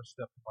have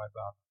overstepped my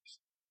boundaries.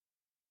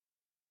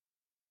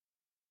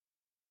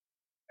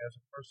 As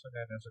a person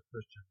and as a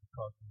Christian,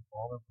 because we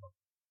all are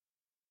broken.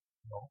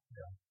 We all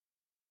fail.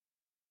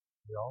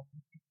 We all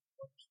need to be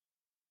punished.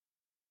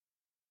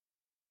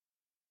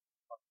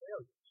 Our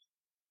failures.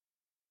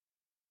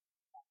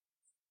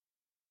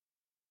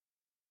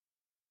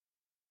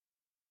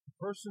 The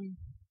person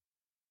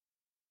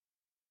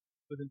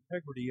with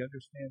integrity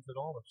understands that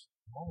all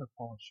have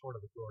fallen short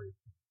of the glory of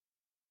God.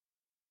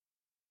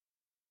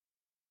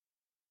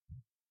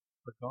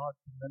 But God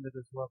commended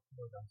his love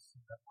toward us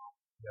in that while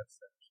we yet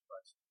sinners,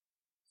 Christ died.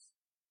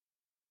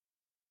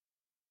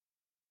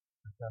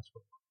 And that's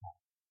what we're called,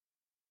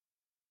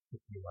 to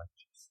be like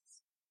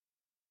Jesus.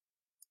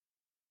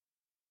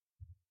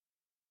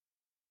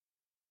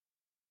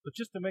 But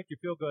just to make you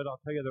feel good,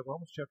 I'll tell you that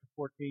Romans chapter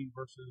 14,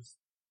 verses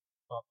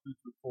 2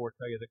 through 4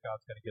 tell you that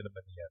God's going to get them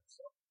in the end.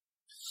 So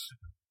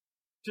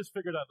just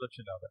figured I'd let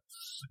you know that.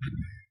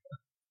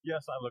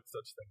 Yes, I looked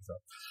such things up.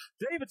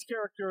 David's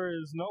character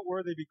is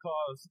noteworthy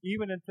because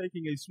even in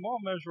taking a small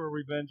measure of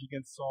revenge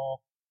against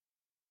Saul,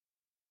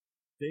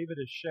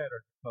 David is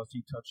shattered because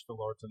he touched the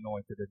Lord's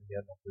anointed and he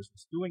had no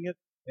business doing it,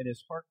 and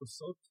his heart was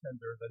so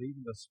tender that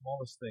even the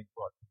smallest thing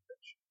brought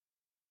conviction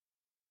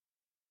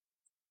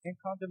and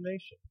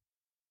condemnation.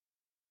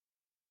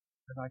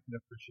 And I can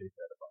appreciate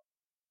that about him.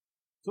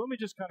 So let me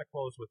just kind of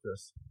close with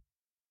this.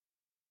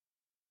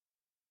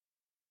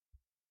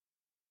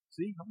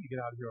 See, I'm going to get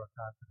out of here on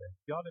time today.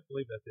 Y'all didn't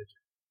believe that, did you?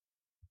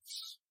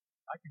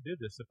 I can do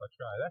this if I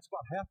try. That's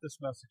about half this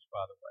message,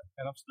 by the way.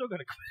 And I'm still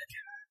going to quit.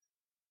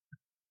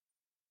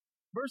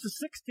 Verses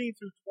 16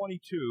 through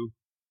 22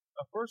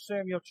 of 1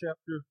 Samuel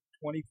chapter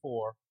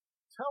 24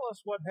 tell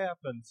us what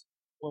happens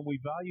when we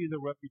value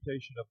the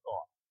reputation of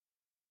God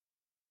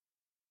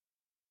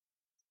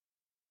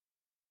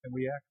and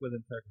we act with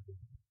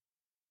integrity.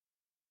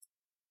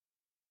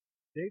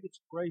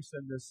 David's grace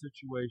in this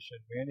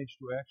situation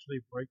managed to actually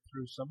break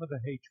through some of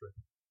the hatred,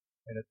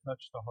 and it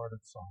touched the heart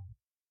of Saul.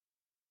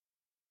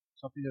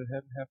 Something that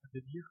hadn't happened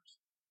in years.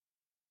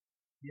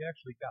 He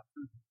actually got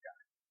through the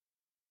guy.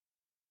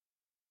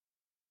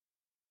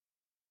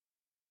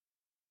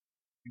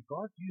 And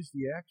God used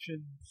the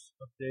actions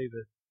of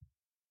David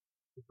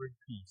to bring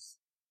peace.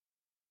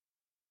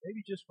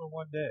 Maybe just for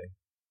one day.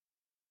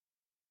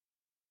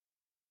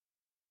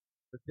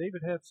 But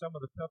David had some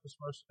of the toughest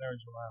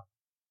mercenaries around.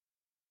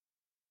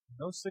 And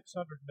those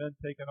 600 men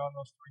taking on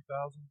those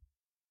 3,000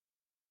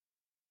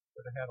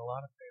 would have had a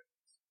lot of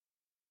families.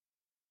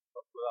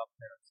 But without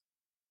parents.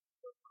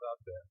 But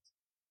without dads.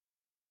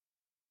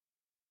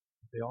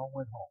 They all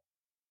went home.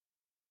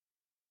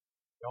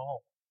 They all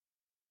went.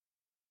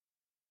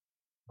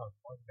 Because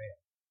one man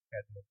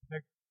had the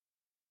integrity.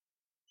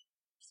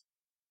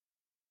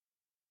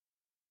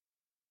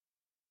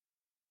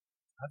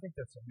 I think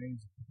that's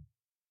amazing.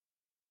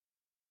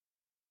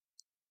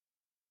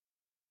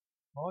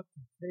 God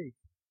can take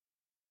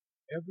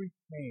every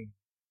pain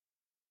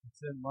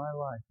that's in my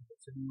life,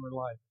 that's in your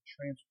life, and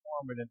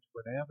transform it into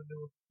an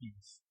avenue of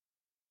peace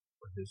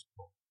for His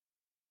glory.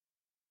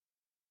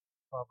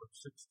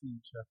 Proverbs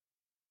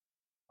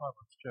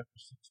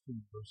chapter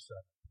 16, verse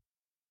 7.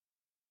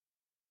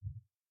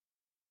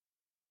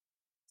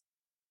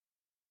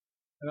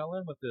 And I'll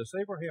end with this.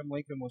 Abraham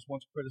Lincoln was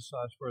once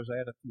criticized for his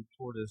attitude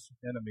toward his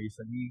enemies,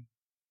 and he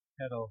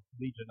had a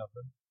legion of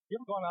them. You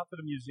ever gone out to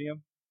the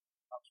museum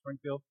out in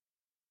Springfield?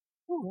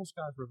 Ooh, those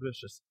guys were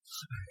vicious.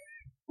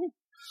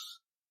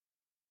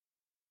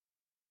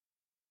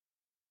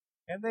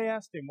 And they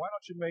asked him, why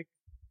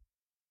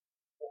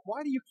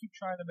do you keep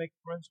trying to make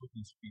friends with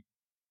these people?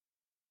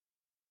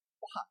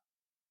 Why?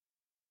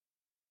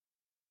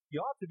 You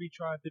ought to be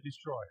trying to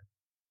destroy them.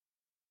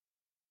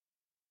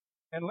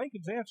 And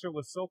Lincoln's answer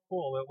was so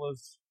cool. It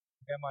was,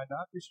 am I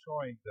not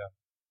destroying them?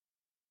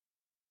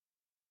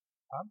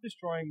 I'm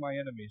destroying my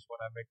enemies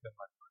when I make them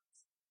my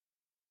friends.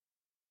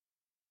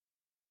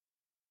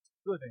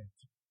 Good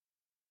answer.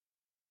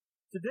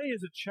 Today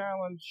is a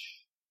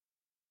challenge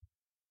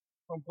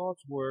from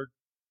God's Word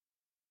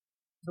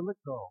to let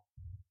go.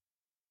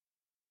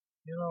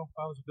 You know, if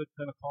I was a good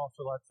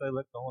Pentecostal, I'd say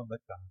let go and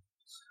let God.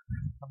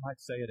 I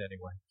might say it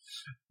anyway.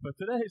 But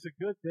today is a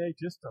good day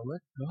just to let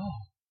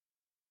go.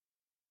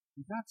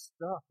 You got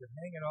stuff you're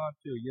hanging on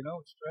to. You know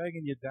it's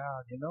dragging you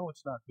down. You know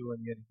it's not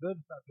doing you any good.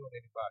 It's not doing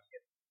anybody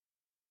any good.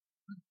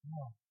 Let it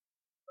go.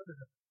 Let it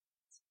go.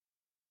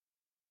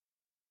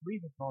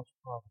 Leave it God's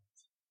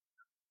providence.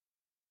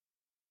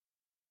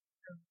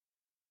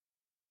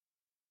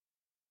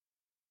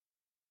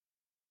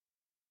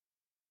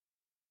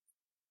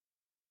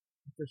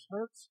 If there's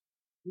hurts,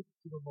 give it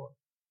to the Lord.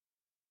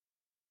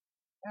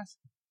 Ask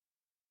Him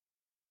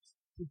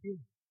to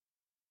heal.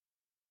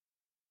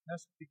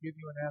 Ask Him to give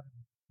you an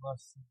avenue to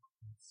bless and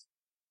grace.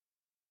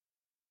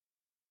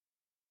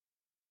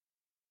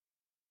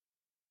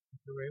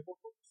 If you're able,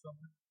 go to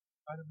someone,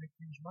 try to make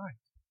things right.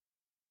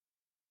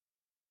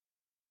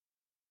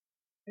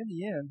 In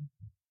the end,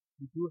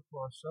 we do it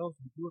for ourselves,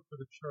 we do it for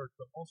the church,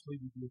 but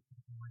mostly we do it for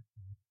the glory of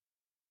God.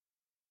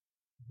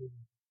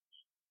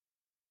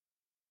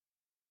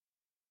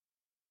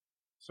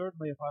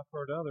 Certainly, if I've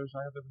hurt others,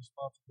 I have the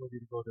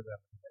responsibility to go to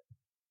them.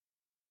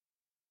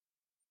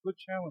 Good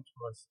challenge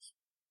for us.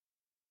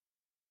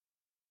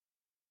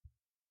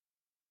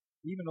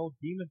 Even old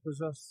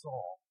demon-possessed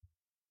Saul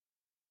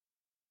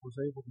was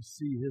able to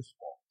see his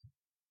fault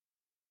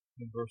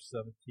in verse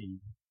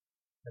 17.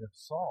 And if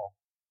Saul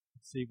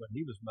could see when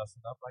he was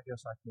messing up, I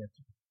guess I can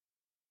too.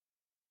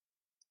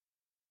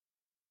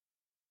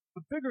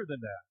 But bigger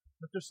than that,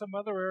 if there's some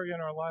other area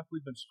in our life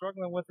we've been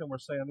struggling with and we're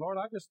saying, Lord,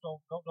 I just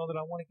don't know that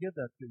I want to give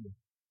that to you.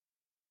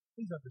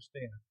 Please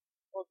understand,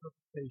 God's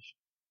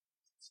reputation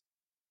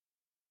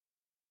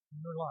in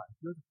your life.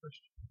 You're the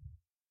Christian.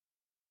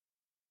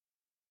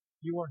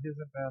 You are His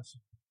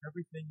ambassador.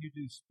 Everything you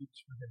do speaks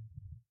for Him.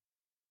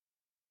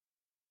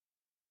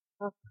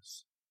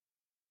 Purpose.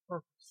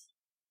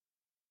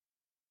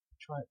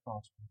 Try it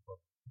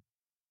possible.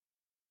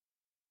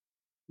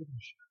 Give it a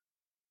shot.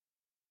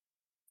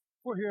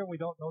 If we're here and we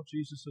don't know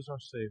Jesus as our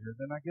Savior,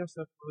 then I guess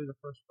that's really the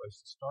first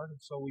place to start.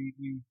 And so we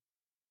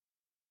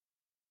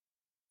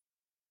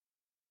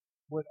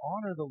would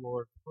honor the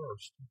Lord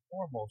first and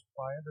foremost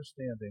by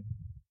understanding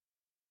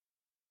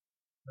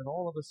that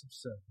all of us have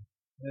sinned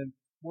and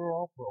we're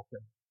all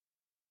broken.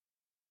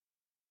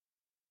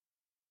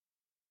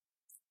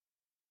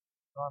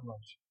 God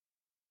loves you.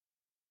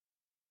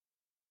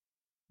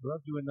 He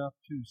loved you enough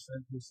to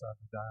send His Son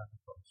to die on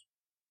the cross.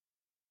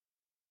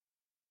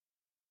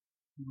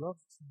 He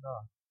loves us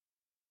enough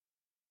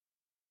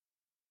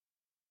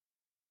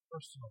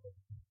personally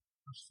to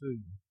pursue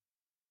you,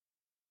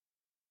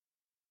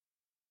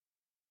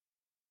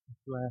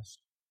 to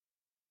ask you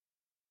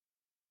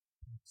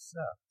to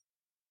accept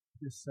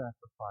His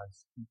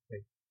sacrifice to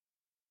faith.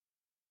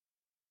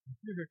 If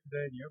you're here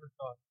today and you ever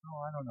thought,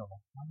 I don't know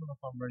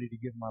if I'm ready to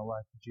give my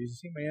life to Jesus,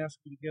 He may ask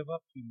you to give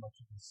up too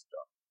much of His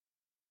stuff.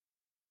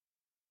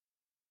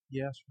 He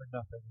asks for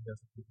nothing, He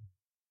doesn't give you.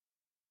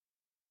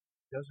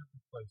 He doesn't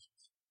replace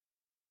us.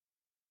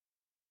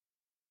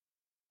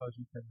 Because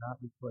you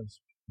cannot replace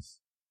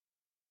Jesus.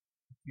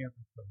 You can't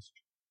replace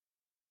Jesus.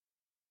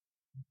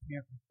 You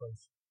can't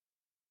replace Him.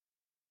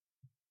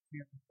 You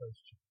can't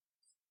replace Jesus.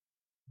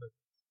 But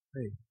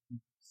faith,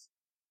 Jesus,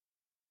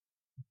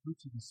 the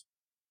fruits of the Spirit,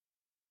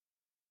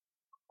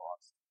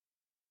 lost.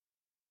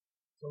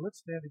 So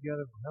let's stand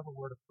together and have a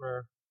word of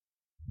prayer.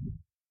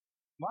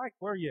 Mike,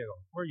 where are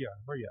you? Where are you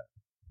at?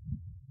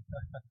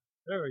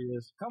 There he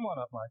is. Come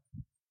on up, Mike.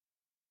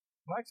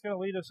 Mike's going to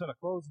lead us in a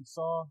closing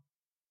song.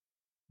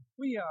 If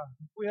we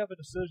have a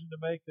decision to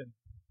make, and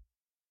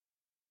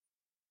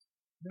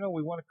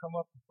we want to come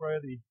up and pray.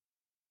 The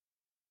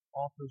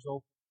altar's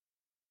open.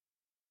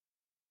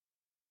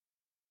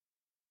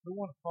 We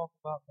want to talk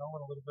about knowing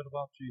a little bit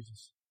about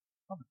Jesus.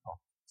 Come and talk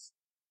to us.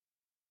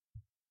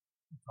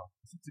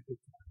 It's a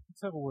good time.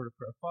 Let's have a word of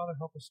prayer. Father,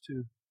 help us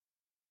to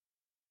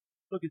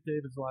look at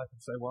David's life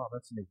and say, wow,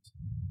 that's neat.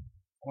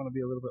 I want to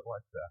be a little bit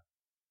like that.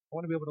 I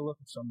want to be able to look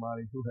at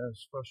somebody who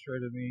has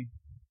frustrated me.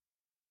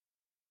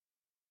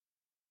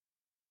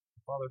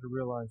 Father, to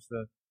realize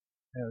that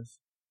as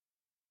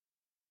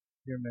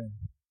your man,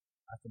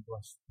 I can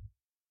bless them.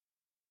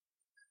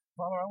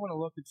 Father, I want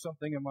to look at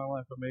something in my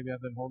life, but maybe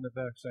I've been holding it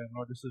back saying,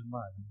 Lord, this is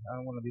mine. I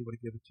don't want to be able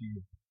to give it to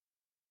you.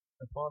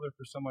 And Father,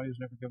 for somebody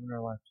who's never given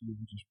their life to you,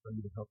 we just pray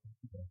you to help them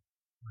today,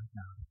 right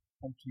now.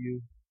 Come to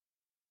you.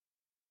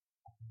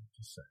 I want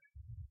to say,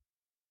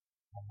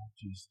 I want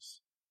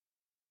Jesus.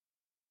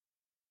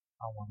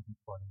 I want to be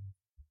part of it.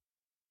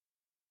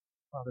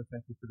 Father,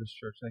 thank you for this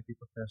church. Thank you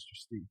for Pastor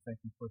Steve. Thank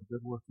you for the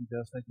good work he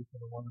does. Thank you for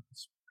the wonderful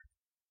Spirit.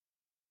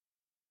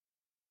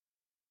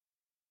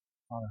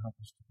 Father, help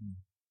us to be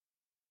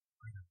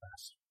great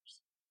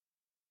ambassadors.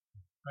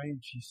 Pray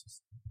in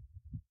Jesus'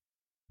 name.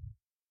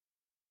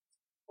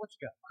 What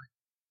you got, Mike?